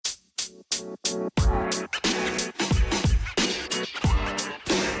We're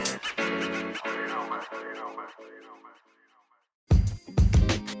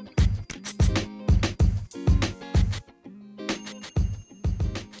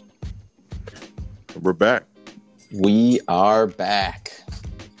back. We are back.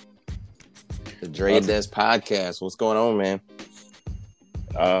 The Dre and Des podcast. What's going on, man?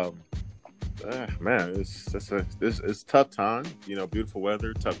 Man, it's tough time. You know, beautiful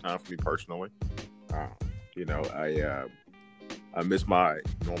weather. Tough time for me personally. I miss my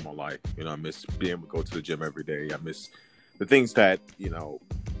normal life. You know, I miss being able to go to the gym every day. I miss the things that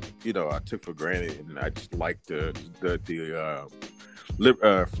I took for granted, and I just like the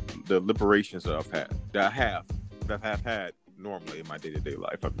liberations that I have had normally in my day-to-day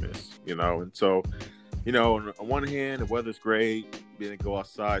life. I miss, and so, on one hand, the weather's great, being able to go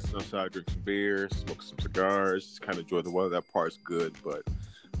outside, sit outside, drink some beer, smoke some cigars, kind of enjoy the weather. That part's good, but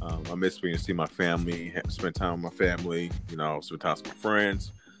I miss being to see my family, spend time with my family, spend time with my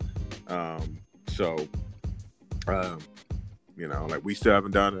friends. Like we still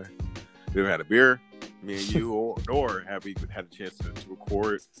haven't we haven't had a beer, me and you, nor have we had a chance to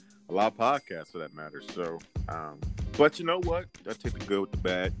record a lot of podcasts for that matter. So, but you know what? I take the good with the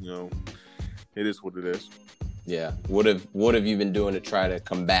bad. It is what it is. Yeah. What have you been doing to try to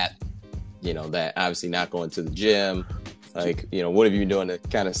combat, that obviously not going to the gym? Like, what have you been doing to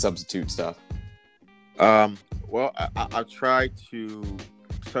kind of substitute stuff? Well, I tried to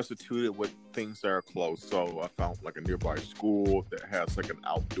substitute it with things that are close. So I found like a nearby school that has like an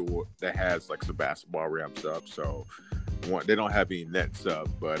outdoor, that has like some basketball ramps up. So they don't have any nets up,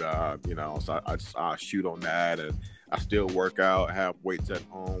 but so I shoot on that, and I still work out. I have weights at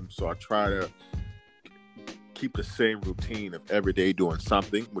home, so I try to keep the same routine of every day doing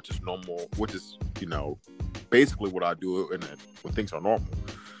something, which is normal, which is basically what I do when things are normal.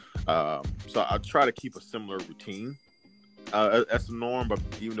 So I try to keep a similar routine as the norm, but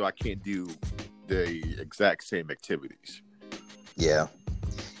even though I can't do the exact same activities. Yeah.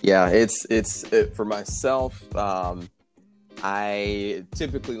 It's for myself. I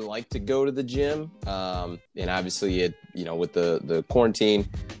typically like to go to the gym, and obviously, with the quarantine,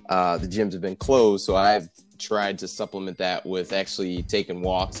 the gyms have been closed. So I've tried to supplement that with actually taking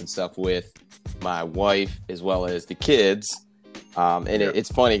walks and stuff with my wife as well as the kids.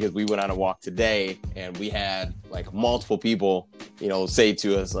 It's funny because we went on a walk today, and we had like multiple people, say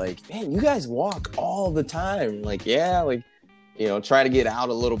to us like, "Man, you guys walk all the time." Like, yeah, like. Try to get out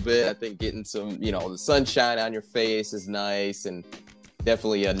a little bit. I think getting some, the sunshine on your face is nice, and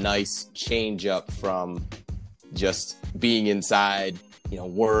definitely a nice change up from just being inside,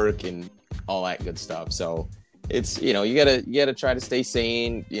 work and all that good stuff. So it's, you gotta try to stay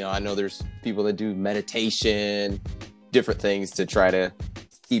sane. I know there's people that do meditation, different things to try to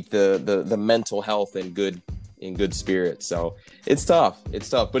keep the mental health in good spirits. So it's tough,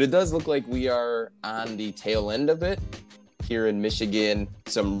 but it does look like we are on the tail end of it. Here in Michigan,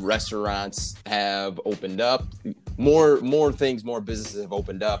 some restaurants have opened up. More businesses have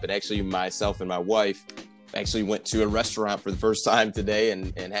opened up. And actually, myself and my wife actually went to a restaurant for the first time today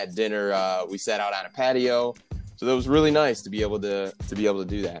and had dinner. We sat out on a patio, so that was really nice to be able to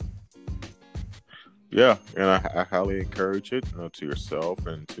do that. Yeah, and I highly encourage it to yourself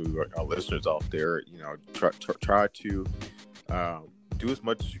and to our listeners out there. Try to do as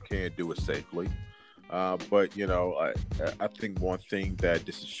much as you can, do it safely. But I think one thing that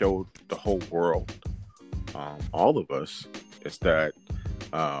this has showed the whole world, all of us, is that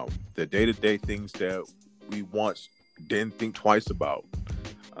the day-to-day things that we once didn't think twice about,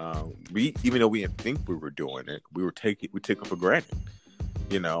 even though we didn't think we were doing it, we take it for granted,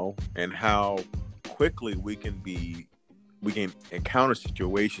 and how quickly we can encounter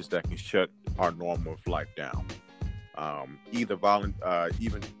situations that can shut our normal life down. Either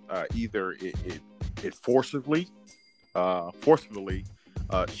it forcibly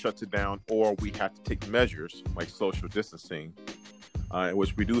shuts it down, or we have to take measures like social distancing, in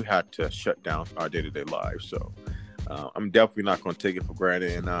which we do have to shut down our day-to-day lives. So I'm definitely not going to take it for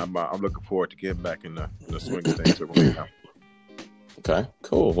granted, and I'm looking forward to getting back in the swing of things right now. Okay,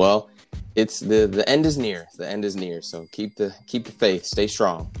 cool. Well, it's the end is near. The end is near. So keep the faith. Stay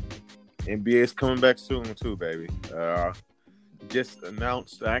strong. NBA is coming back soon too, baby. Just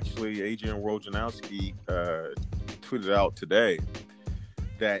announced, actually, Adrian Wojnarowski tweeted out today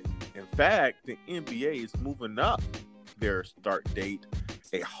that, in fact, the NBA is moving up their start date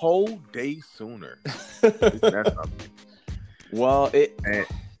a whole day sooner. Well,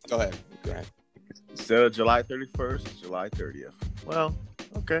 go ahead. Instead of July 31st, it's July 30th. Well,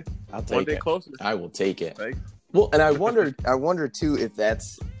 okay. I'll take One day it. closer. I will take it. Well, and I wonder too if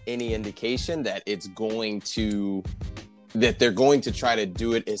that's any indication that they're going to try to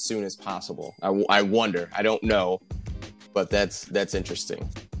do it as soon as possible. I wonder. I don't know, but that's interesting.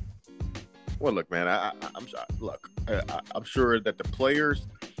 Well, look, man, I'm sure that the players,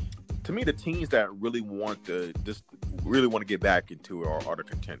 to me, the teams that really want to get back into are the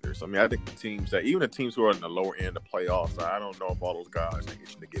contenders. I mean, I think the teams even the teams who are in the lower end of playoffs, I don't know if all those guys are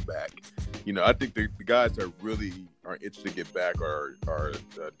itching to get back. I think the guys that really are itching to get back are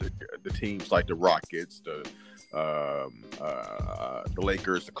the teams like the Rockets, the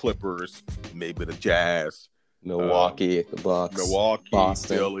Lakers, the Clippers, maybe the Jazz, Milwaukee, the Bucks,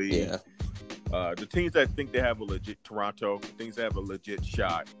 Boston, Philly. Yeah. The teams that think they have a legit Toronto, things that have a legit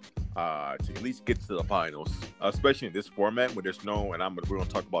shot to at least get to the finals, especially in this format where there's no, and we're going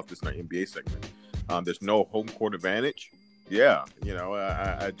to talk about this in our NBA segment. There's no home court advantage. Yeah,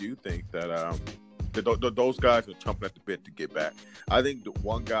 I do think that those guys are chomping at the bit to get back. I think the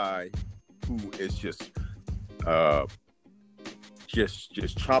one guy who is just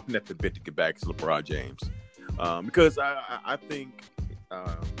chomping at the bit to get back is LeBron James, because I think.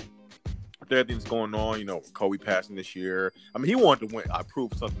 Everything's going on, Kobe passing this year. I mean, he wanted to win. I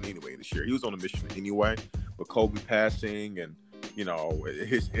proved something anyway this year. He was on a mission anyway, but Kobe passing and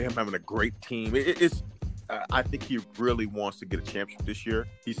him having a great team. I think he really wants to get a championship this year.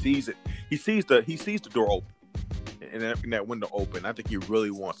 He sees it. He sees the door open, and that window open. I think he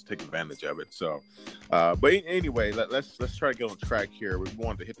really wants to take advantage of it. So, but anyway, let's try to get on track here. We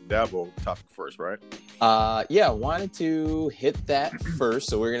wanted to hit the Dabo topic first, right? Yeah, I wanted to hit that first.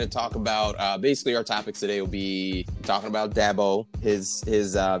 So we're going to talk about basically our topics today will be talking about Dabo, his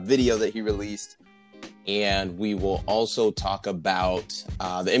video that he released, and we will also talk about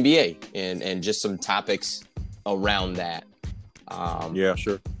the NBA and just some topics around that. Yeah,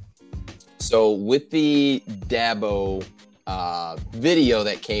 sure. So with the Dabo video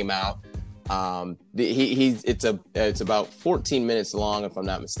that came out, it's about 14 minutes long, if I'm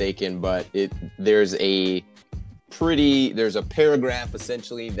not mistaken, but there's a paragraph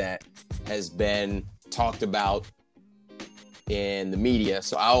essentially that has been talked about in the media.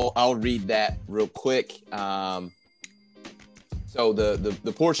 So I'll read that real quick. So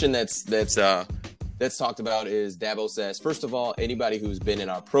the portion that's talked about is Dabo says, first of all, anybody who's been in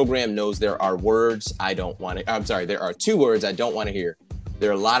our program knows there are two words I don't want to hear. There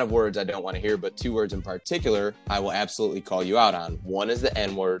are a lot of words I don't want to hear, but two words in particular I will absolutely call you out on. One is the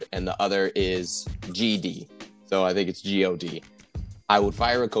N-word, and the other is GD. So I think it's G-O-D. I would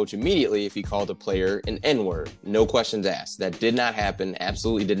fire a coach immediately if he called a player an N-word. No questions asked. That did not happen,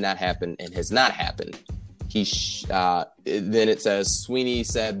 absolutely did not happen, and has not happened. Then it says, Sweeney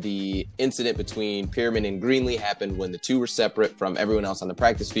said the incident between Pierman and Greenlee happened when the two were separate from everyone else on the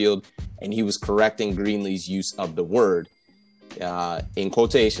practice field, and he was correcting Greenlee's use of the word. In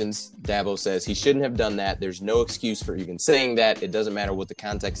quotations, Dabo says he shouldn't have done that. There's no excuse for even saying that. It doesn't matter what the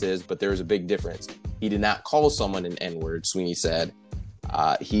context is, but there's a big difference. He did not call someone an N-word, Sweeney said.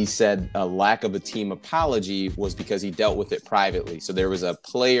 He said a lack of a team apology was because he dealt with it privately. So there was a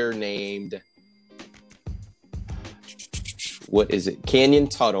player named, Canyon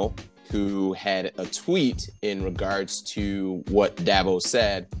Tuttle, who had a tweet in regards to what Dabo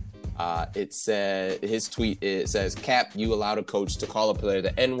said. It says, Cap, you allowed a coach to call a player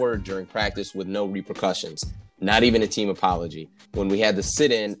the N-word during practice with no repercussions, not even a team apology. When we had the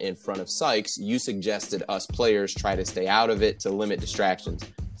sit-in in front of Sykes, you suggested us players try to stay out of it to limit distractions.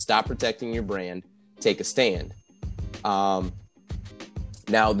 Stop protecting your brand. Take a stand.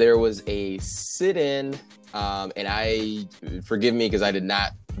 Now, there was a sit-in, and forgive me because I did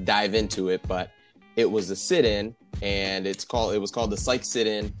not dive into it, but it was a sit-in, and it was called the Sykes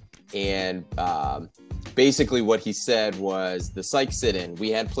sit-in. And basically what he said was the Sykes sit-in. We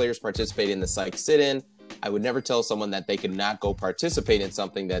had players participate in the Sykes sit-in. I would never tell someone that they could not go participate in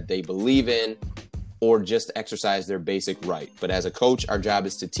something that they believe in or just exercise their basic right. But as a coach, our job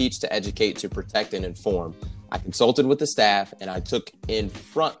is to teach, to educate, to protect, and inform. I consulted with the staff, and I took in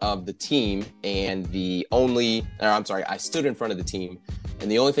front of the team, I stood in front of the team,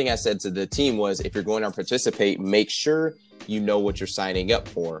 and the only thing I said to the team was, if you're going to participate, make sure you know what you're signing up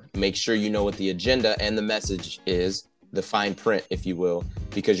for. Make sure you know what the agenda and the message is, the fine print, if you will,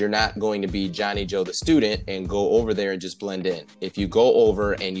 because you're not going to be Johnny Joe the student and go over there and just blend in. If you go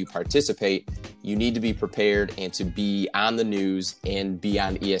over and you participate, you need to be prepared and to be on the news and be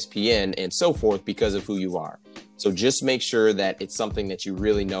on ESPN and so forth because of who you are. So just make sure that it's something that you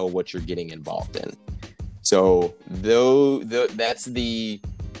really know what you're getting involved in. So that's the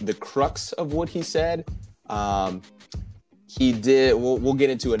crux of what he said. He did. We'll get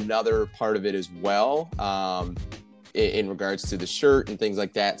into another part of it as well. in regards to the shirt and things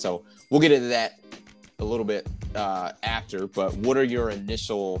like that. So we'll get into that a little bit after. But what are your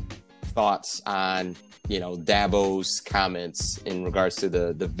initial thoughts on, Dabo's comments in regards to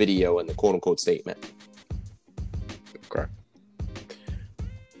the video and the quote unquote statement? Okay.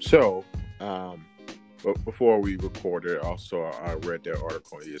 So, but before we recorded, also I read that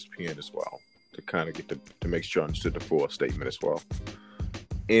article on ESPN as well to kind of get to make sure I understood the full statement as well.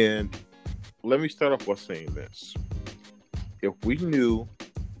 And let me start off by saying this: if we knew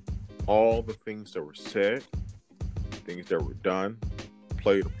all the things that were said, things that were done,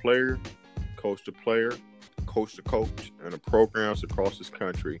 player to player, coach to player, coach to coach, and the programs across this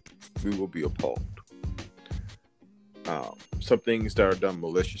country, we will be appalled. Some things that are done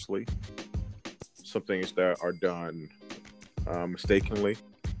maliciously, some things that are done mistakenly,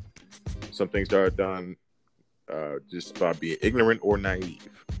 some things that are done just by being ignorant or naive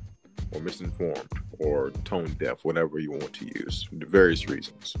or misinformed or tone deaf, whatever you want to use, for various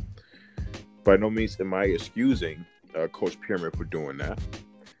reasons. By no means am I excusing Coach Pearman for doing that.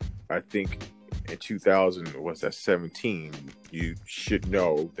 I think in 2017, you should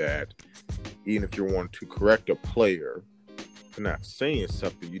know that even if you want to correct a player for not saying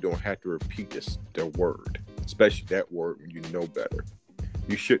something, you don't have to repeat the word, especially that word when you know better.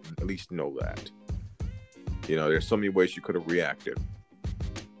 You should at least know that. There's so many ways you could have reacted.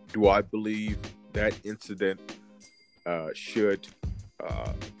 Do I believe that incident should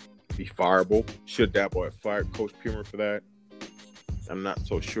be fireable? Should Dabo have fired Coach Pearman for that? I'm not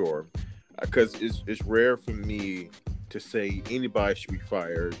so sure, because it's rare for me to say anybody should be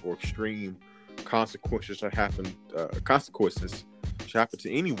fired or extreme consequences should happen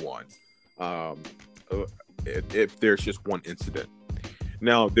to anyone if there's just one incident.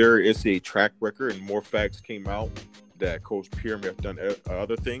 Now, there is a track record, and more facts came out that Coach Pearman have done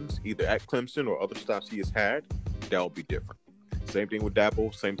other things, either at Clemson or other stops he has had. That will be different. Same thing with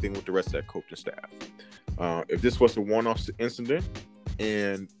Dabo, same thing with the rest of that coaching staff. If this was a one-off incident,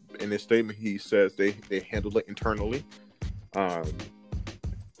 and in his statement he says they handled it internally,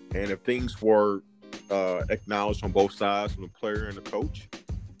 and if things were acknowledged on both sides, from the player and the coach,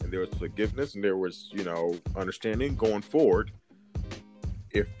 and there was forgiveness and there was understanding going forward,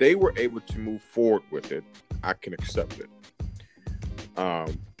 if they were able to move forward with it, I can accept it.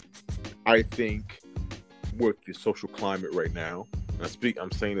 I think with the social climate right now, and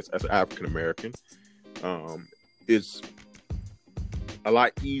I'm saying this as an African American, it's a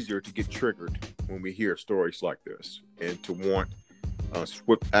lot easier to get triggered when we hear stories like this and to want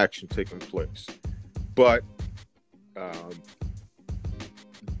swift action taking place. But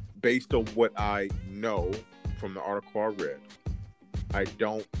based on what I know from the article I read, I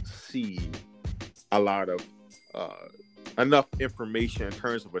don't see a lot of enough information in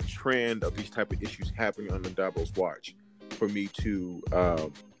terms of a trend of these type of issues happening under Dabo's watch for me to,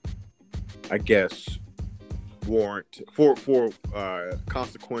 I guess, warrant for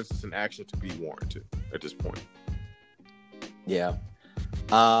consequences and action to be warranted at this point. Yeah.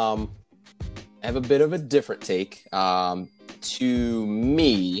 I have a bit of a different take. To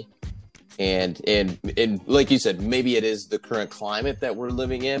me, and like you said, maybe it is the current climate that we're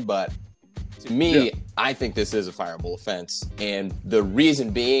living in, but to me, yeah, I think this is a fireable offense. And the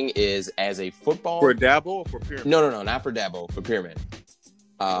reason being is, as a football... For Dabo or for Pearman? No, not for Dabo, for Pearman.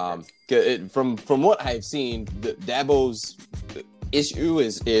 From what I've seen, Dabo's issue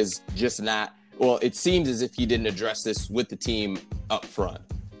is just not... Well, it seems as if he didn't address this with the team up front.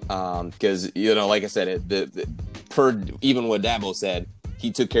 Because, like I said, per even what Dabo said, he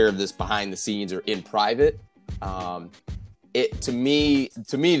took care of this behind the scenes or in private. To me,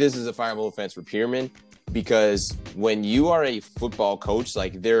 this is a fireable offense for Pearman, because when you are a football coach,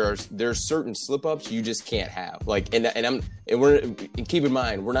 like there's certain slip ups you just can't have. Like, and keep in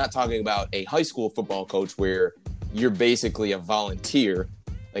mind, we're not talking about a high school football coach where you're basically a volunteer.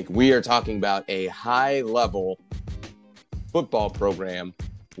 Like, we are talking about a high level football program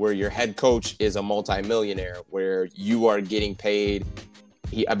where your head coach is a multimillionaire, where you are getting paid.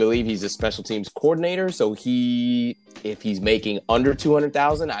 I believe he's a special teams coordinator. So if he's making under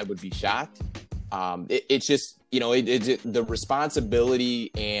 $200,000, I would be shocked. It's just, the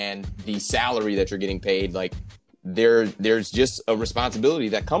responsibility and the salary that you're getting paid, like there's just a responsibility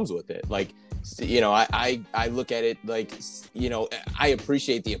that comes with it. Like, I look at it like, I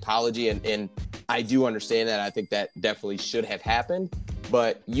appreciate the apology and I do understand that. I think that definitely should have happened.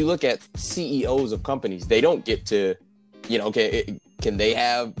 But you look at CEOs of companies, they don't get to, can they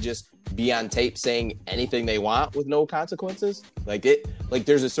have just be on tape saying anything they want with no consequences? Like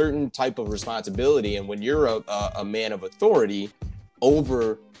there's a certain type of responsibility. And when you're a man of authority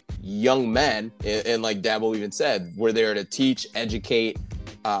over young men, and like Dabo even said, we're there to teach, educate.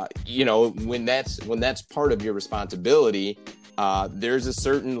 When that's part of your responsibility, there's a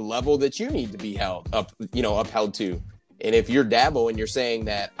certain level that you need to be upheld to. And if you're Dabo and you're saying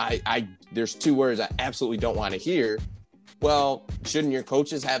that there's two words I absolutely don't want to hear, well, shouldn't your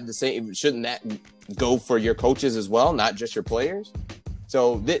coaches have the same? Shouldn't that go for your coaches as well, not just your players?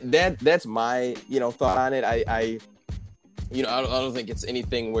 So that's my thought on it. I don't think it's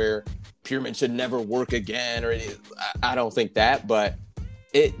anything where Pearman should never work again, or I don't think that, but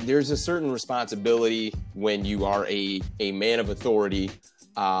there's a certain responsibility when you are a man of authority,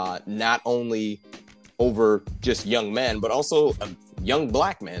 not only over just young men, but also young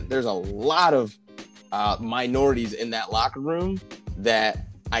black men. There's a lot of minorities in that locker room that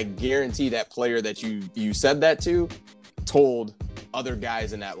I guarantee that player that you said that to told other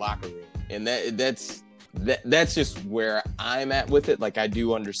guys in that locker room. And that's just where I'm at with it. Like, I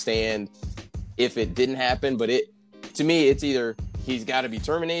do understand if it didn't happen, but to me, it's either he's got to be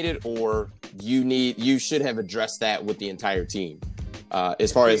terminated or you should have addressed that with the entire team.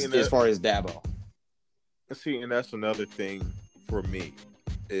 As far as Dabo. See, and that's another thing for me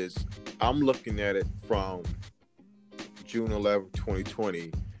is I'm looking at it from June 11th,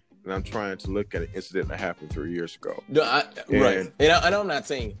 2020, and I'm trying to look at an incident that happened 3 years ago. No, right. And I'm not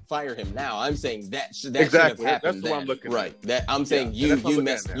saying fire him now. I'm saying that exactly should have happened. That's what I'm looking right. at. That I'm saying you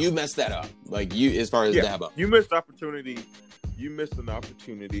messed that up. Like, as far as Dabo. You missed opportunity. You missed an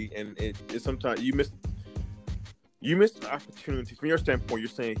opportunity, and it sometimes you missed an opportunity. From your standpoint, you're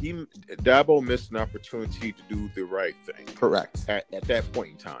saying Dabo missed an opportunity to do the right thing. Correct. At that point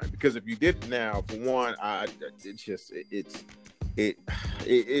in time, because if you did it now, for one, it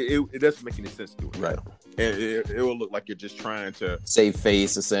doesn't make any sense to do it. Right. And it will look like you're just trying to save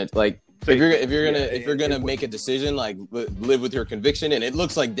face, essentially. Like, if you're gonna make a decision, like live with your conviction, and it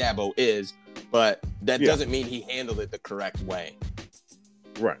looks like Dabo is, but that doesn't mean he handled it the correct way.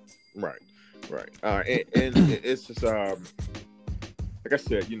 Right. And it's just like I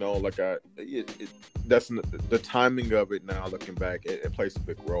said, that's the timing of it now. Looking back, it plays a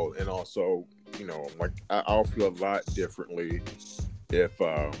big role, and also, I'll feel a lot differently if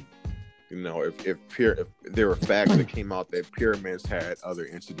there were facts that came out that Pyramids had other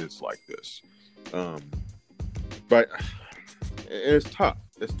incidents like this. But it's tough.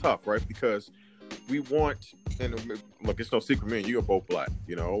 It's tough, right? Because we want, and look, it's no secret, man. You are both black.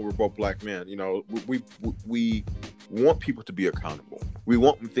 We're both black men. We want people to be accountable. We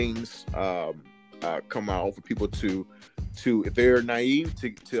want when things come out for people to if they're naive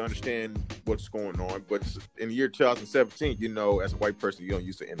to understand what's going on. But in the year 2017, as a white person, you don't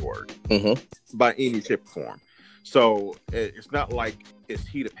use the N-word by any shape or form. So it's not like it's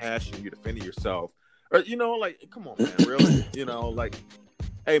heat of passion. You're defending yourself, or come on, man, really,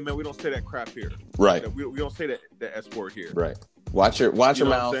 hey, man, we don't say that crap here. Right. We don't say that S word here. Right. Watch your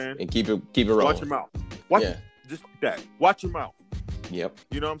mouth and keep it rolling. Watch your mouth. Just like that. Watch your mouth. Yep.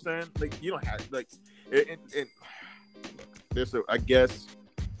 You know what I'm saying? Like, you don't have look, I guess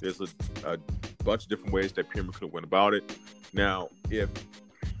there's a bunch of different ways that Pyramid could have went about it. Now, if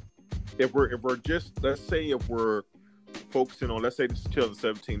we're just, let's say if we're focusing on, let's say this is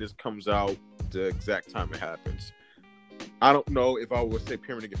 2017, this comes out the exact time it happens. I don't know if I would say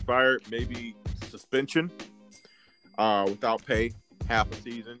Pyramid to get fired, maybe suspension without pay, half a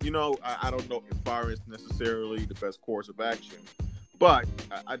season. I don't know if firing is necessarily the best course of action. But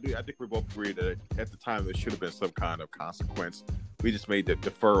I think we both agree that at the time there should have been some kind of consequence. We just made the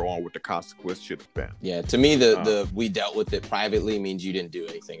defer on what the consequence should have been. Yeah, to me, the we dealt with it privately means you didn't do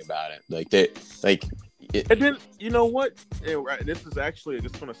anything about it. And then, you know what? This is actually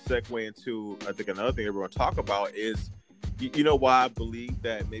just going to segue into, I think, another thing everyone talk about is, why I believe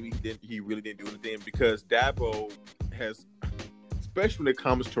that maybe he really didn't do anything, because Dabo has, especially when it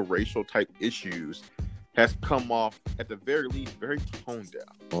comes to racial type issues, has come off at the very least very tone deaf.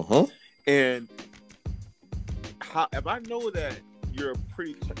 And if I know that you're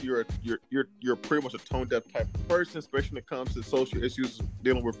pretty much a tone deaf type of person, especially when it comes to social issues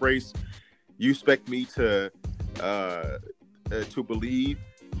dealing with race, you expect me to believe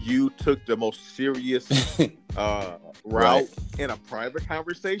you took the most serious route in a private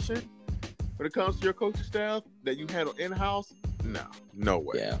conversation when it comes to your coaching staff that you handle in-house? No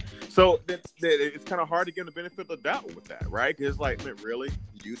way. Yeah. So it's kind of hard to give the benefit of the doubt with that, right? Because it's like, man, really?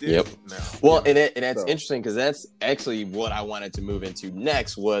 You did? Yep. No. Well, and that's interesting, because that's actually what I wanted to move into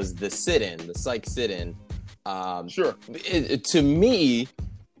next was the sit-in, the psych sit-in. Sure. To me,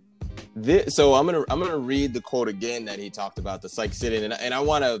 so I'm gonna read the quote again that he talked about, the psych sit-in, and I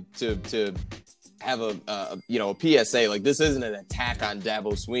want to have a PSA. Like, this isn't an attack on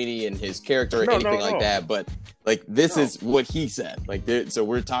Dabo Swinney and his character or anything like that, but like, this is what he said. Like, so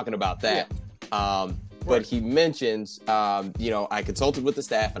we're talking about that. Yeah. But he mentions, I consulted with the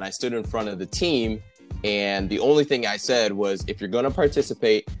staff and I stood in front of the team, and the only thing I said was, if you're going to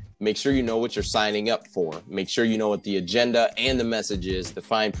participate, make sure you know what you're signing up for. Make sure you know what the agenda and the message is, the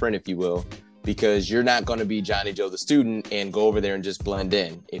fine print, if you will, because you're not going to be Johnny Joe the student and go over there and just blend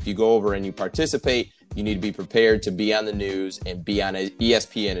in. If you go over and you participate, you need to be prepared to be on the news and be on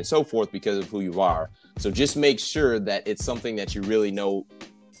ESPN and so forth because of who you are. So just make sure that it's something that you really know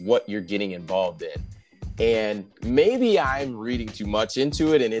what you're getting involved in. And maybe I'm reading too much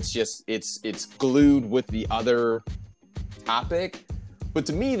into it and it's glued with the other topic. But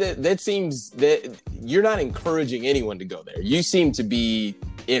to me, that seems that you're not encouraging anyone to go there. You seem to be,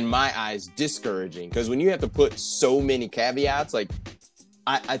 in my eyes, discouraging. Because when you have to put so many caveats, like,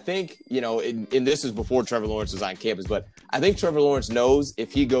 I think, and this is before Trevor Lawrence was on campus, but I think Trevor Lawrence knows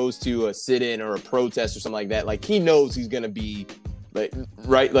if he goes to a sit-in or a protest or something like that, like, he knows he's going to be, like,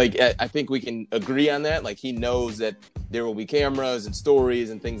 right? Like, I think we can agree on that. Like, he knows that there will be cameras and stories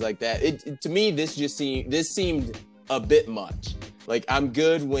and things like that. To me, this seemed a bit much. Like, I'm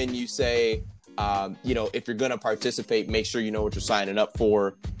good when you say, if you're going to participate, make sure you know what you're signing up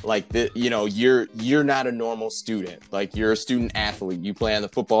for. Like, you're not a normal student. Like, you're a student athlete. You play on the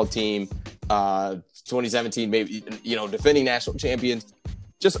football team, 2017, maybe, defending national champions.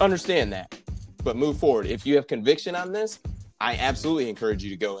 Just understand that, but move forward. If you have conviction on this, I absolutely encourage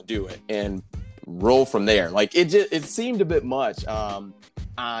you to go and do it and roll from there. Like, it seemed a bit much on,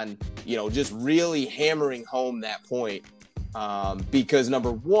 just really hammering home that point. Because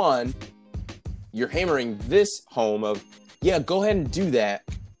number one, you're hammering this home of, go ahead and do that,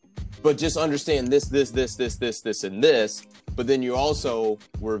 but just understand this, and this. But then you also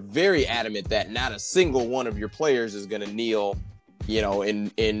were very adamant that not a single one of your players is going to kneel,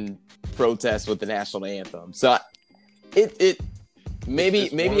 in protest with the national anthem. So maybe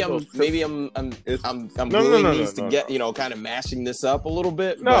I'm willing these to get, kind of mashing this up a little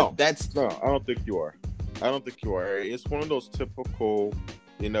bit. No, I don't think you are. It's one of those typical,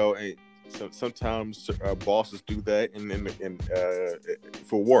 sometimes bosses do that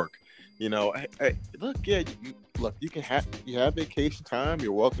for work. You can have vacation time.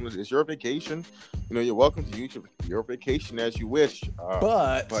 You're welcome. It's your vacation. You're welcome to use your vacation as you wish.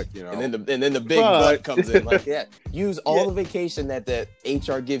 But and then the big but comes in. Like, use all the vacation that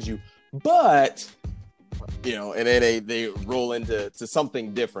HR gives you. But and then they roll into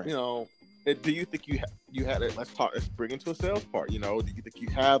something different. Do you think you had it? Let's bring into a sales part. Do you think you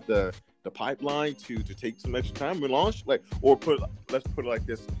have the pipeline to take some extra time and launch, let's put it like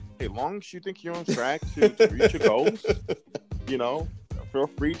this. Hey, long as you think you're on track to reach your goals, feel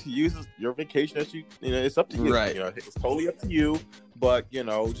free to use your vacation as it's up to you. Right. It's totally up to you, but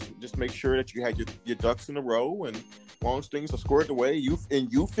just make sure that you had your ducks in a row, and as long as things are squared away, you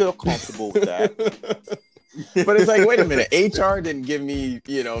feel comfortable with that. But it's like, wait a minute, HR didn't give me,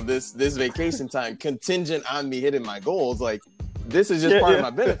 this vacation time contingent on me hitting my goals. Like, this is just part of my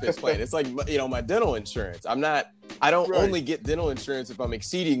benefits plan. It's like, my dental insurance. I don't only get dental insurance if I'm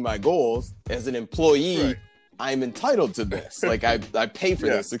exceeding my goals. As an employee, right, I'm entitled to this. Like, I pay for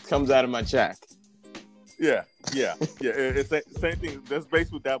this. It comes out of my check. Yeah. It's the same thing. That's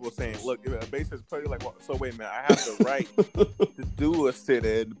basically what that was saying. Look, basically, it's probably like, well, so wait a minute, I have the right to do a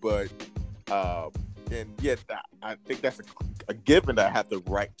sit-in, but and yet I think that's a given that I have the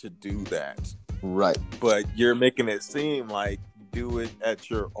right to do that. Right. But you're making it seem like do it at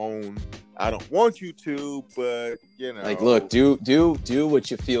your own. I don't want you to, but like, look, do what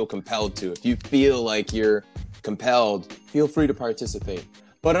you feel compelled to. If you feel like you're compelled, feel free to participate.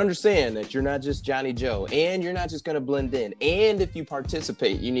 But understand that you're not just Johnny Joe, and you're not just going to blend in. And if you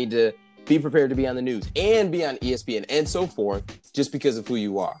participate, you need to be prepared to be on the news and be on ESPN and so forth, just because of who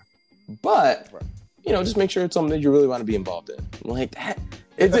you are. But just make sure it's something that you really want to be involved in. Like that.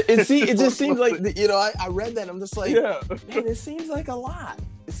 It just seems like, I read that. I'm just like, man, it seems like a lot.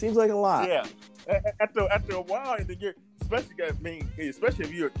 It seems like a lot. Yeah. After a while, and then especially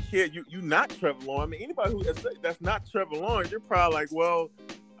if you're a kid, you're not Trevor Lawrence. Anybody that's not Trevor Lawrence, you're probably like, well,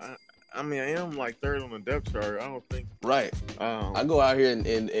 I am like third on the depth chart. I don't think. Right. I go out here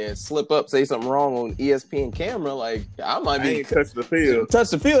and slip up, say something wrong on ESPN camera. Like, I might be touch the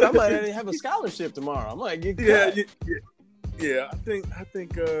field. I might have a scholarship tomorrow. I might get cut. Yeah, I think.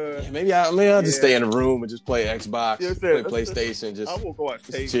 Maybe I'll just stay in the room and just play Xbox, play PlayStation. I will go out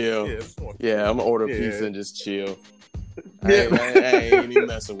just chill. Yeah, I'm gonna order pizza and just chill. I ain't even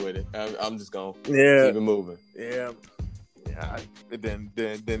messing with it. I'm just gonna keep it moving. Yeah, Yeah,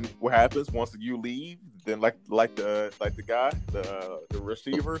 then what happens once you leave? Then like the guy, the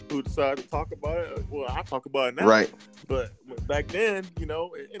receiver who decided to talk about it. Well, I talk about it now, Right. But back then,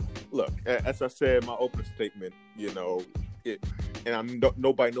 look, as I said in my opening statement, and I'm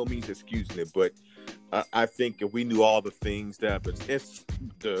no by no means excusing it, but I think if we knew all the things that happen, it's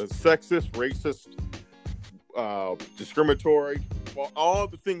the sexist, racist, discriminatory, all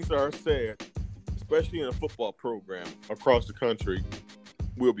the things that are said, especially in a football program across the country,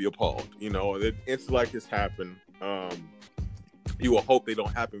 we'll be appalled. It's like this happened. You will hope they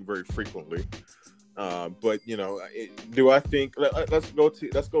don't happen very frequently. But do I think? Let's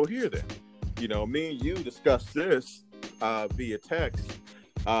go here then. Me and you discussed this via text.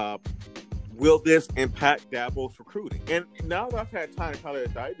 Will this impact Dabo's recruiting? And now that I've had time to kind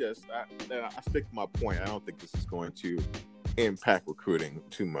of digest, I stick to my point. I don't think this is going to impact recruiting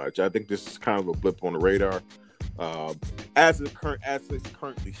too much. I think this is kind of a blip on the radar, as it's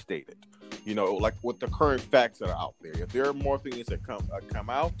currently stated. Like with the current facts that are out there. If there are more things that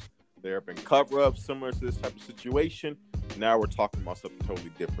come out, there have been cover-ups similar to this type of situation. Now we're talking about something totally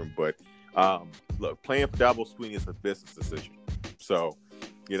different. But look, playing for Dabo Swinney is a business decision. So,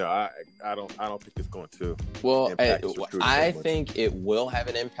 I don't think it's going to. Well, I think it will have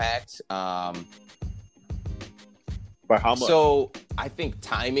an impact. By how much? So I think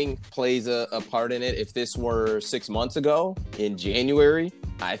timing plays a part in it. If this were 6 months ago in January,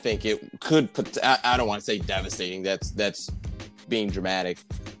 I think it could put. I don't want to say devastating. That's being dramatic,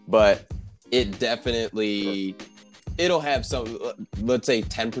 but it definitely it'll have some. Let's say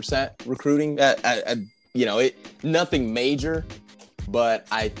 10% recruiting. Nothing major. But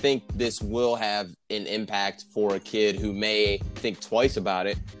I think this will have an impact for a kid who may think twice about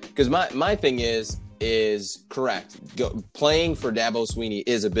it. Because my thing is correct. Playing for Dabo Swinney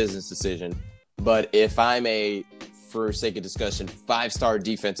is a business decision. But if I'm for sake of discussion, 5-star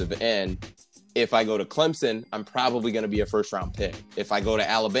defensive end, if I go to Clemson, I'm probably going to be a first-round pick. If I go to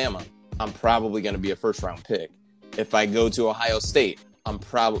Alabama, I'm probably going to be a first-round pick. If I go to Ohio State, I'm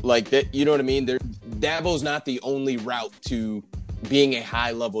probably like that. You know what I mean? Dabo's not the only route to being a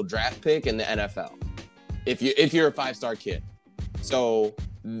high-level draft pick in the NFL, if you're a 5-star kid. So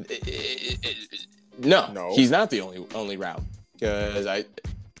no, he's not the only route. Because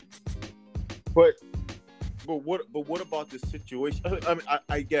But what about this situation? I mean,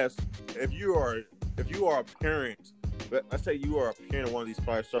 I guess if you are a parent, let's say you are a parent of one of these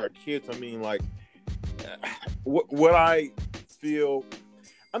 5-star kids. I mean, like, what I feel.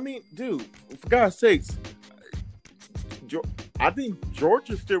 I mean, dude, for God's sakes. I think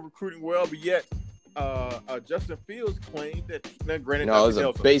Georgia's still recruiting well, but yet Justin Fields claimed that. Granted, no, it was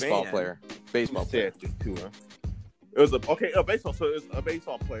a baseball player. Baseball player. It was a baseball. So it was a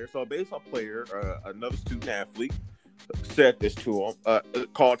baseball player. So a baseball player, another student athlete, said this to him,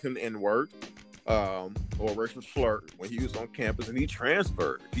 called him the N-word, or racial slur when he was on campus, and he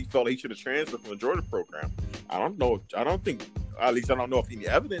transferred. He felt he should have transferred from the Georgia program. I don't know. I don't know if any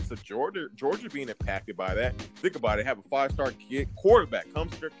evidence of Georgia being impacted by that. Think about it. Have a 5-star kid quarterback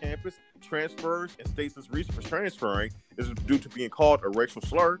comes to their campus, transfers, and states his reason for transferring is due to being called a racial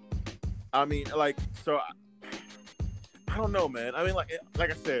slur. I mean, like, so I don't know, man. I mean, like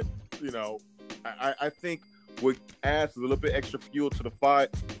I said, I think what adds a little bit extra fuel to the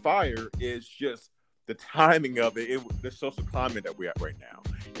fire is just the timing of it, the social climate that we're at right now,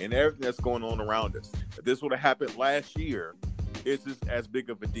 and everything that's going on around us. If this would have happened last year, is this as big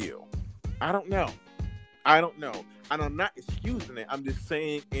of a deal? I don't know. And I'm not excusing it. I'm just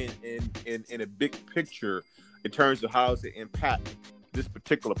saying in a big picture, in terms of how does it impact this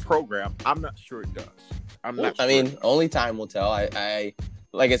particular program, I'm not sure it does. I mean, only time will tell. I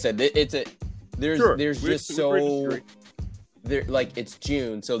like I said, there's it's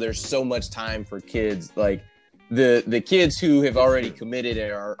June, so there's so much time for kids. Like the kids who have already committed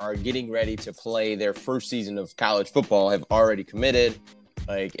and are getting ready to play their first season of college football have already committed.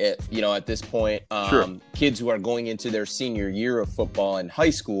 Like at this point, kids who are going into their senior year of football in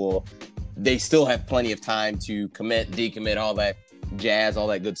high school, they still have plenty of time to commit, decommit, all that jazz, all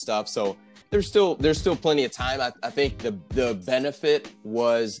that good stuff. So there's still plenty of time. I think the benefit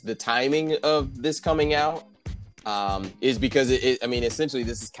was the timing of this coming out, is because essentially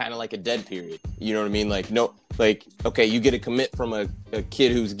this is kind of like a dead period. You know what I mean? Okay, you get a commit from a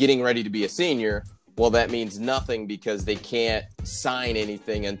kid who's getting ready to be a senior. Well, that means nothing because they can't sign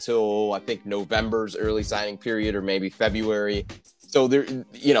anything until I think November's early signing period or maybe February. So there,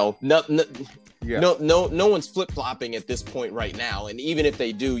 no one's flip-flopping at this point right now. And even if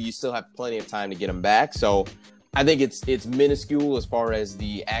they do, you still have plenty of time to get them back. So I think it's minuscule as far as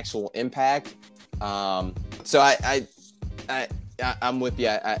the actual impact. So I I'm with you.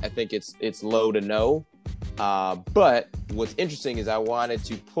 I think it's low to no. But what's interesting is I wanted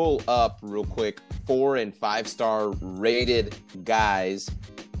to pull up real quick 4 and 5 star rated guys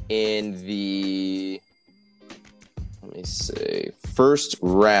in the, let me say, first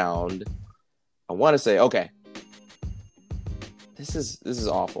round. I want to say, okay, this is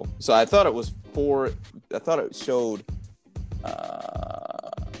awful. So I thought it was 4. I thought it showed.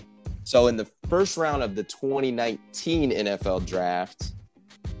 So in the first round of the 2019 NFL draft,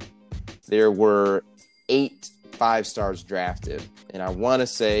 there were 8 5 stars drafted, and I want to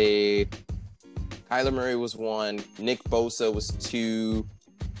say Kyler Murray was 1, Nick Bosa was 2,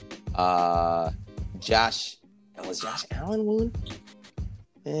 Josh Allen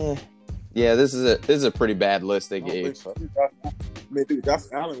 1? Yeah, this is a pretty bad list they gave. So. Josh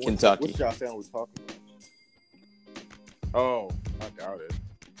Allen. Kentucky. What's Josh Allen was talking about? Oh, I doubt it.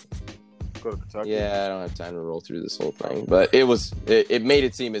 Go to Kentucky. Yeah, I don't have time to roll through this whole thing, but it made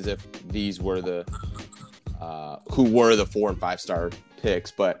it seem as if these were the who were the 4 and 5 star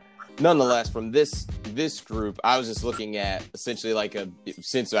picks, but nonetheless, from this group, I was just looking at essentially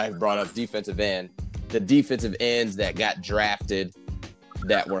since I brought up defensive end, the defensive ends that got drafted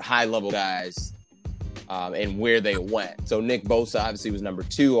that were high level guys, and where they went. So Nick Bosa obviously was number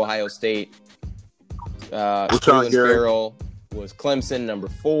 2, Ohio State. Clelin Ferrell was Clemson, number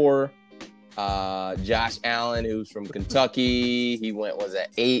 4. Josh Allen, who's from Kentucky, he was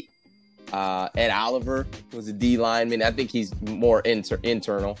at 8. Ed Oliver was a D lineman. I think he's more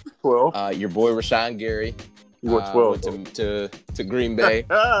internal. 12. Your boy Rashawn Gary went to Green Bay.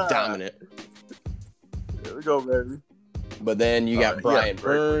 Dominant. There we go, baby. But then you got Brian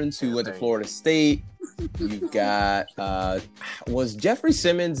Burns, who went to Florida State. You've got was Jeffrey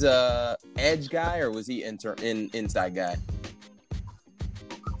Simmons edge guy, or was he inside guy?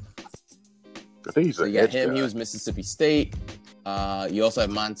 I think he's so you got him. Guy. He was Mississippi State. You also have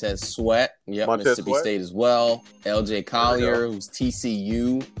Montez Sweat. Yep, Mississippi State as well. LJ Collier, who's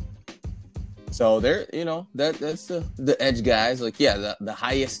TCU. So they're, that's the edge guys. Like, yeah,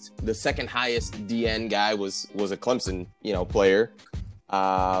 the second highest DN guy was a Clemson, player.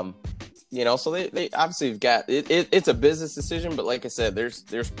 So they obviously have got it's a business decision, but like I said,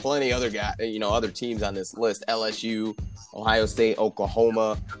 there's plenty other guys, other teams on this list: LSU, Ohio State,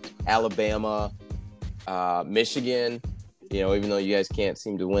 Oklahoma, Alabama, Michigan. Even though you guys can't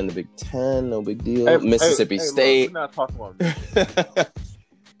seem to win the Big Ten, no big deal. Mississippi State. Look, we're not talking about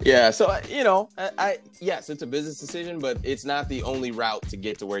yeah, so yes, it's a business decision, but it's not the only route to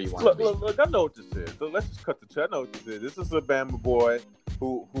get to where you want to be. Look, I know what this is. So let's just cut the chat. I know what this is. This is a Bama boy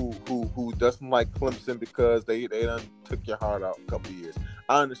who doesn't like Clemson because they done took your heart out a couple of years.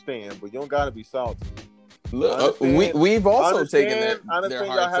 I understand, but you don't gotta be salty. Look, we've also taken their hearts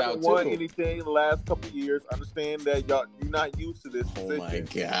y'all haven't won anything in the last couple of years. Understand that you're not used to this position. Oh my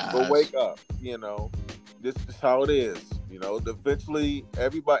god! But wake up, This is how it is. Eventually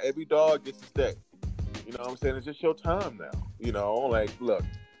every dog gets his day. You know what I'm saying? It's just your time now. Look.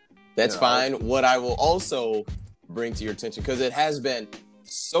 That's fine. What I will also bring to your attention, because it has been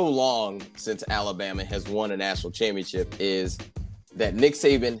so long since Alabama has won a national championship, is that Nick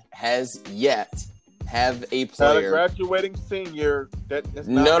Saban has yet have a player. Not a graduating senior.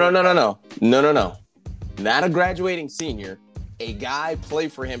 No. Not a graduating senior. A guy play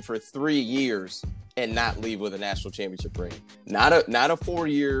for him for 3 years and not leave with a national championship ring. Not a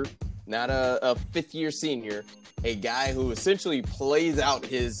 4-year, not a 5th-year senior. A guy who essentially plays out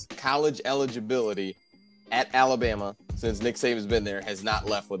his college eligibility at Alabama since Nick Saban's been there, has not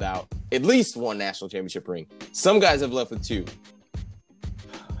left without at least 1 national championship ring. Some guys have left with 2.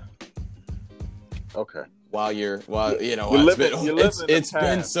 Okay. It's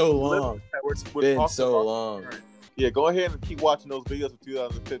been so long. It's been so long. Yeah, go ahead and keep watching those videos of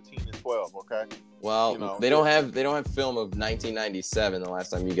 2015 and 12. Okay. Well, they don't have film of 1997, the last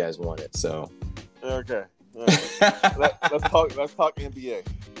time you guys won it. So. Okay. Let's talk NBA.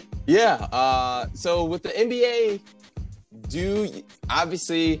 Yeah. So with the NBA,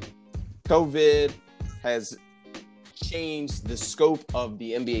 obviously COVID has changed the scope of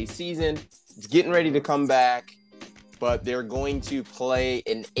the NBA season. It's getting ready to come back, but they're going to play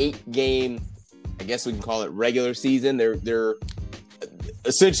an 8-game, I guess we can call it regular season. They're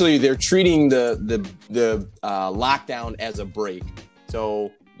essentially treating the lockdown as a break.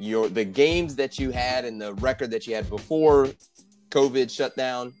 So the games that you had and the record that you had before COVID shut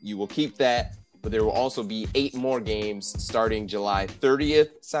down, you will keep that, but there will also be 8 more games starting July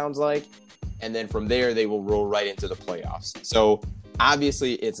 30th, sounds like. And then from there, they will roll right into the playoffs. So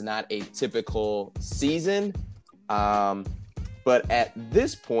obviously, it's not a typical season. But at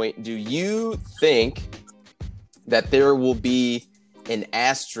this point, do you think that there will be an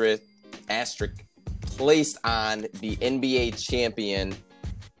asterisk placed on the NBA champion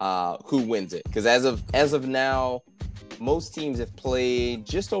who wins it. Because as of now, most teams have played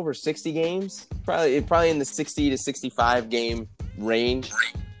just over 60 games, probably in the 60 to 65 game range.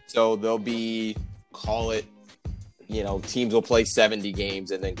 So they'll be, call it, teams will play 70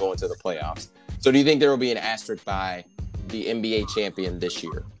 games and then go into the playoffs. So do you think there will be an asterisk by the NBA champion this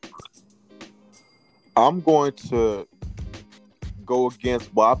year? I'm going to go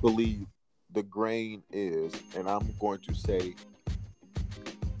against what I believe the grain is, and I'm going to say,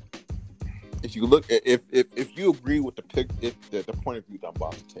 if you look at if you agree with the point of view that I'm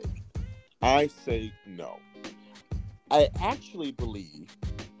about to take, I say no. I actually believe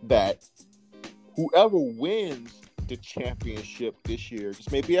that whoever wins the championship this year, this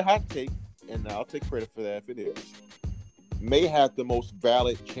may be a hot take, and I'll take credit for that if it is, may have the most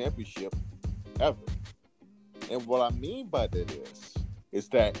valid championship ever. And what I mean by that is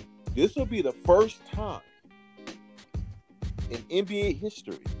that this will be the first time in NBA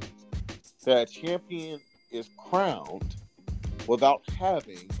history that a champion is crowned without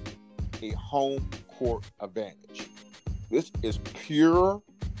having a home court advantage. This is pure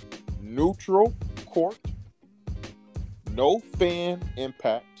neutral court, no fan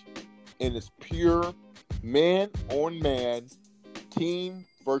impact, and it's pure man-on-man, team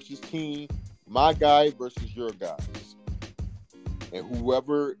versus team, my guy versus your guys. And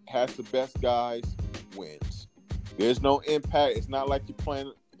whoever has the best guys wins. There's no impact. It's not like you're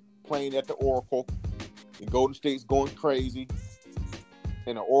playing at the Oracle and Golden State's going crazy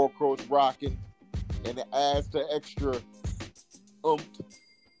and the Oracle is rocking and it adds the extra oomph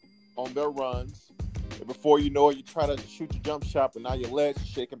on their runs. And before you know it, you try to shoot your jump shot, but now your legs are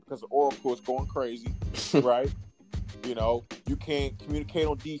shaking because the Oracle is going crazy, right? You can't communicate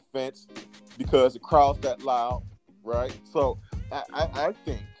on defense because the crowd's that loud, right? So I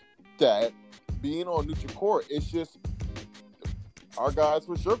think that being on neutral court, it's just our guys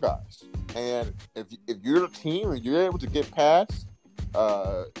with your guys. And if you're the team and you're able to get past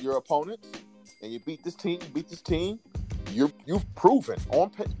your opponents and you beat this team, you've proven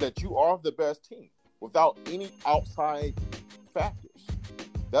that you are the best team without any outside factors.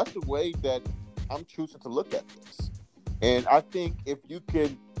 That's the way that I'm choosing to look at this. And I think if you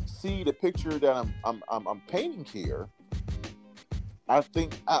can see the picture that I'm painting here, I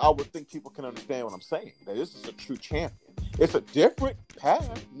would think people can understand what I'm saying. That this is a true champion. It's a different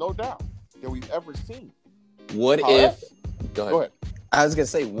path, no doubt, than we've ever seen. Go ahead. I was gonna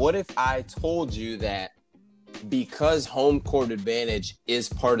say, what if I told you that because home court advantage is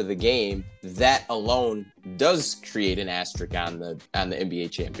part of the game, that alone does create an asterisk on the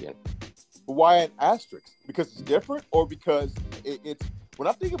NBA champion? Why an asterisk? Because it's different, or because it's when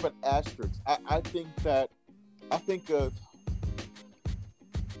I think of an asterisk, I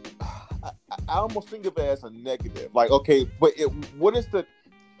almost think of it as a negative. Like, okay, but what is the,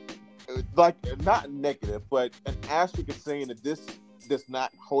 like, not negative, but an asterisk is saying that this does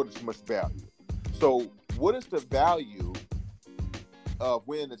not hold as much value. So what is the value of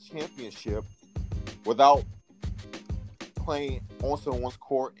winning a championship without playing on someone's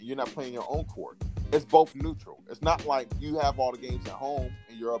court and you're not playing your own court? It's both neutral. It's not like you have all the games at home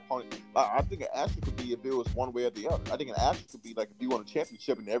and your opponent. I think an asterisk could be if it was one way or the other. I think an asterisk could be like if you won a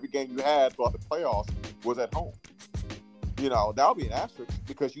championship and every game you had throughout the playoffs was at home. That would be an asterisk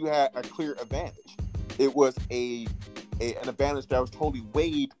because you had a clear advantage. It was an advantage that was totally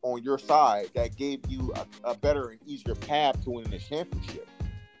weighed on your side that gave you a better and easier path to winning the championship.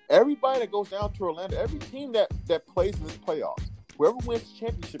 Everybody that goes down to Orlando, every team that plays in this playoffs, whoever wins the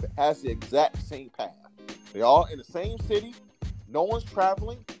championship has the exact same path. They're all in the same city. No one's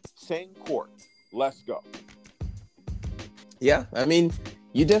traveling. Same court. Let's go. Yeah, I mean,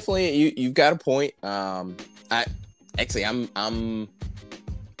 you've got a point. I'm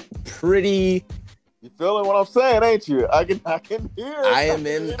pretty. You feeling what I'm saying, ain't you? I can hear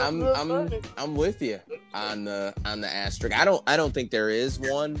it. I'm with you on the asterisk. I don't think there is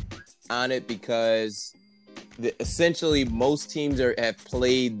one on it because essentially most teams have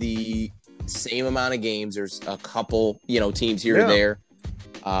played the same amount of games. There's a couple, teams here or there.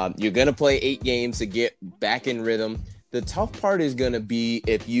 You're gonna play 8 games to get back in rhythm. The tough part is gonna be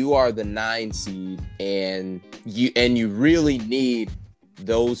if you are the 9 seed and you really need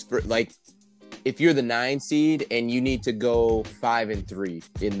those for, like, if you're the 9 seed and you need to go 5-3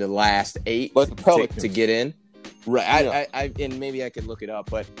 in the last 8 to get in, right? Yeah. I and maybe I could look it up,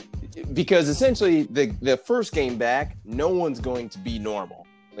 but because essentially the first game back, no one's going to be normal.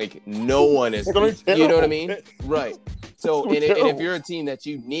 Like no one is, They're gonna be you know what I terrible. mean? Right. So, It's and if terrible. you're a team that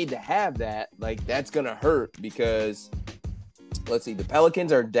you need to have that, like that's gonna hurt because let's see, the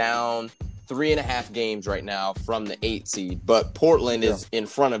Pelicans are down 3.5 games right now from the 8 seed, but Portland is in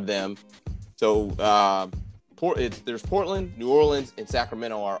front of them. So there's Portland, New Orleans, and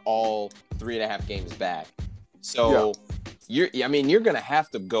Sacramento are all 3.5 games back. So you're gonna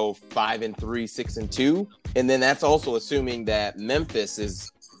have to go 5-3, 6-2, and then that's also assuming that Memphis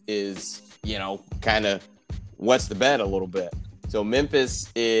is kind of wets the bed a little bit. So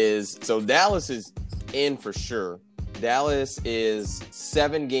Dallas is in for sure. Dallas is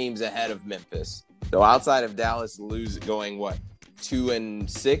 7 games ahead of Memphis. So outside of Dallas going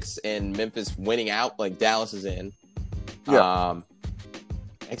 2-6 and Memphis winning out, like Dallas is in. Yeah.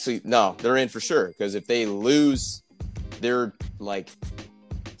 Actually, no, they're in for sure because if they lose, they're like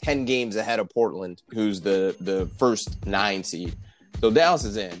 10 games ahead of Portland, who's the first 9 seed. So Dallas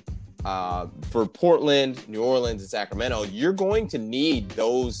is in. For Portland, New Orleans, and Sacramento, you're going to need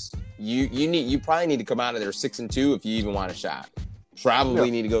those. You probably need to come out of there 6-2 if you even want a shot. Probably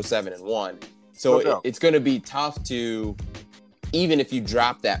need to go 7-1. So it's going to be tough to, even if you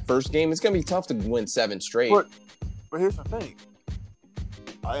drop that first game, it's going to be tough to win 7 straight. But here's the thing.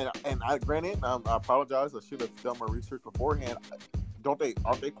 Granted, I apologize. I should have done my research beforehand. Aren't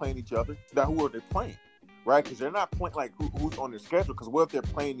they playing each other? Now, who are they playing? Right? Because they're not playing like who's on their schedule. Because what if they're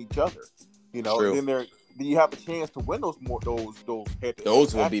playing each other? You know, True. and then you have a chance to win those head-to-head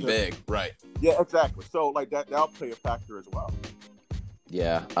Those will be matchups. big, right? Yeah, exactly. So like that'll play a factor as well.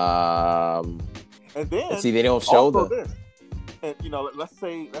 Yeah. And then See, they don't show this. And let's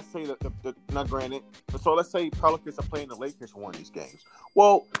say the not granted. So let's say Pelicans are playing the Lakers for one of these games.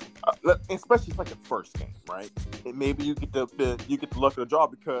 Well, especially if it's like the first game, right? And maybe you get the luck of the draw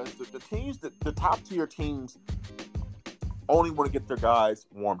because the teams, the top tier teams, only want to get their guys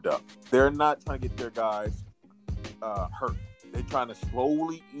warmed up. They're not trying to get their guys hurt. They're trying to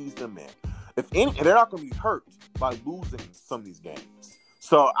slowly ease them in. And they're not going to be hurt by losing some of these games.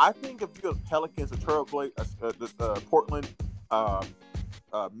 So I think if you're Pelicans, Portland,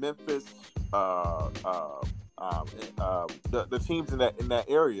 Memphis, the teams in that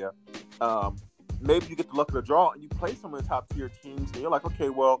area, maybe you get the luck of the draw and you play some of the top tier teams, and you're like, okay,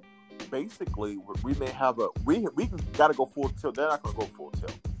 well, basically we may have we got to go full tilt. They're not going to go full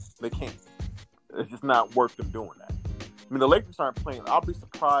tilt. They can't. It's just not worth them doing that. I mean, the Lakers aren't playing. I'll be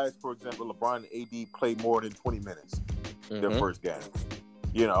surprised, for example, LeBron and AD play more than 20 minutes their first game.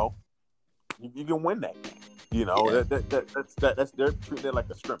 You can win that game. That's they're treating it like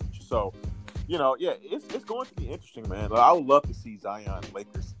a scrimmage. So, it's going to be interesting, man. Like, I would love to see Zion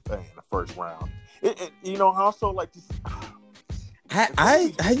Lakers in the first round. Also like just.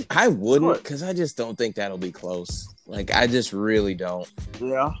 I wouldn't because I just don't think that'll be close. Like I just really don't.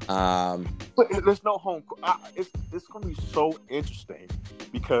 Yeah. But there's no home. It's going to be so interesting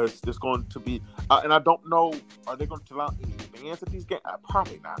because there's going to be, and I don't know, are they going to allow any fans at these games?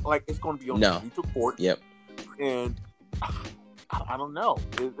 Probably not. Like it's going to be on the neutral court. Yep. And I don't know.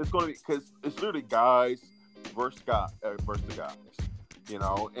 It's going to be because it's literally guys versus the guys.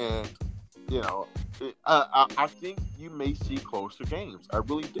 And. I think you may see closer games. I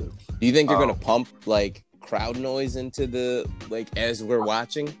really do. Do you think they're going to pump like crowd noise into the as we're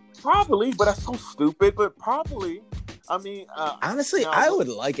watching? Probably, but that's so stupid. But probably, I mean, honestly, I would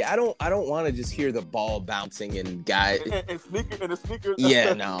like it. I don't want to just hear the ball bouncing and guys and sneakers.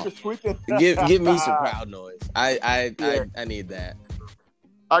 Yeah, no. give me some crowd noise. I need that.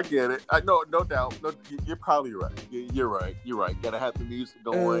 I get it. No doubt. No, you're probably right. You're right. Gotta have the music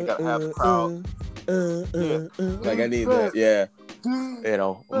going. Gotta have the crowd. Like I need that. Yeah.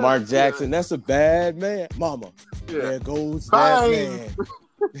 Mark Jackson. That's a bad man, Mama. Yeah. There goes that man.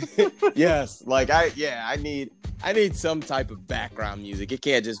 Yes. I need some type of background music. It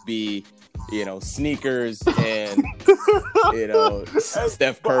can't just be, sneakers and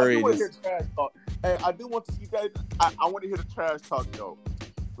Steph Curry. I do want to see that. I want to hear the trash talk though.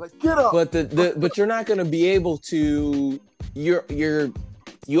 Like, get up. But you're not going to be able to. You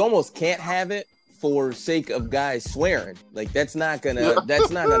almost can't have it for sake of guys swearing. Like that's not gonna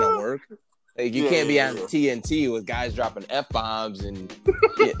work. Like you can't be on TNT with guys dropping F-bombs and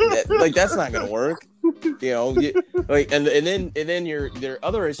that's not gonna work. And then their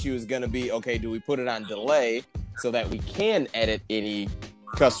other issue is gonna be, okay, do we put it on delay so that we can edit any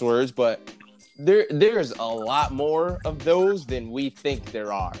cuss words? But there's a lot more of those than we think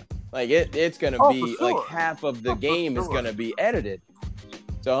there are. Like it's gonna be like half of the game is gonna be edited.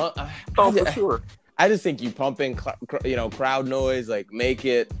 So for sure. I just think you pump in crowd noise, like make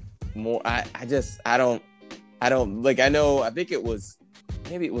it more. I think it was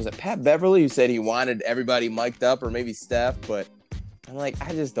maybe was it Pat Beverly who said he wanted everybody mic'd up, or maybe Steph, but I'm like,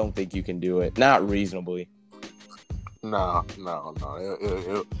 I just don't think you can do it. Not reasonably. No.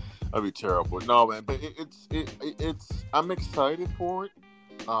 That'd be terrible. No, man, but it's. I'm excited for it.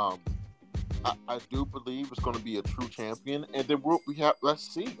 I do believe it's going to be a true champion, and then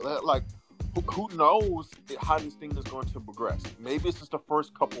let's see. Like, who knows how this thing is going to progress? Maybe it's just the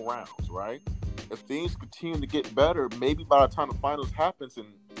first couple rounds, right? If things continue to get better, maybe by the time the finals happens in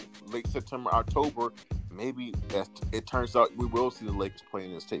late September, October, maybe it turns out we will see the Lakers playing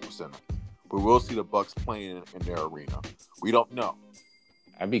in the Staples Center. We will see the Bucks playing in their arena. We don't know.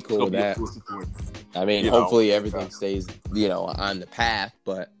 I'd be cool with that. I mean, hopefully everything stays, on the path,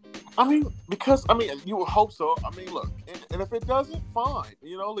 but. You would hope so. I mean, look, and if it doesn't, fine.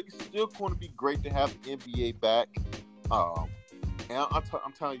 It's still going to be great to have the NBA back. And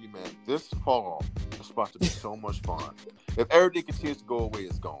I'm telling you, man, this fall is about to be so much fun. If everything continues to go away,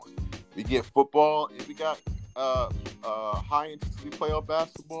 it's going. We get football, and we got high intensity playoff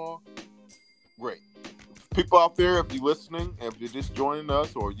basketball. Great. People out there, if you're listening, and if you're just joining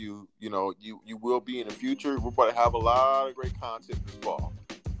us, or you will be in the future, we're about to have a lot of great content this fall.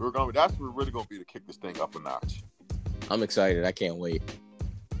 That's what we're really going to be to kick this thing up a notch. I'm excited. I can't wait.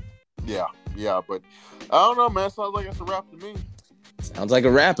 Yeah, but I don't know, man. Sounds like it's a wrap to me. Sounds like a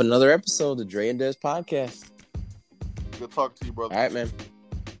wrap. Another episode of the Dre and Des podcast. Good talking to you, brother. All right, man.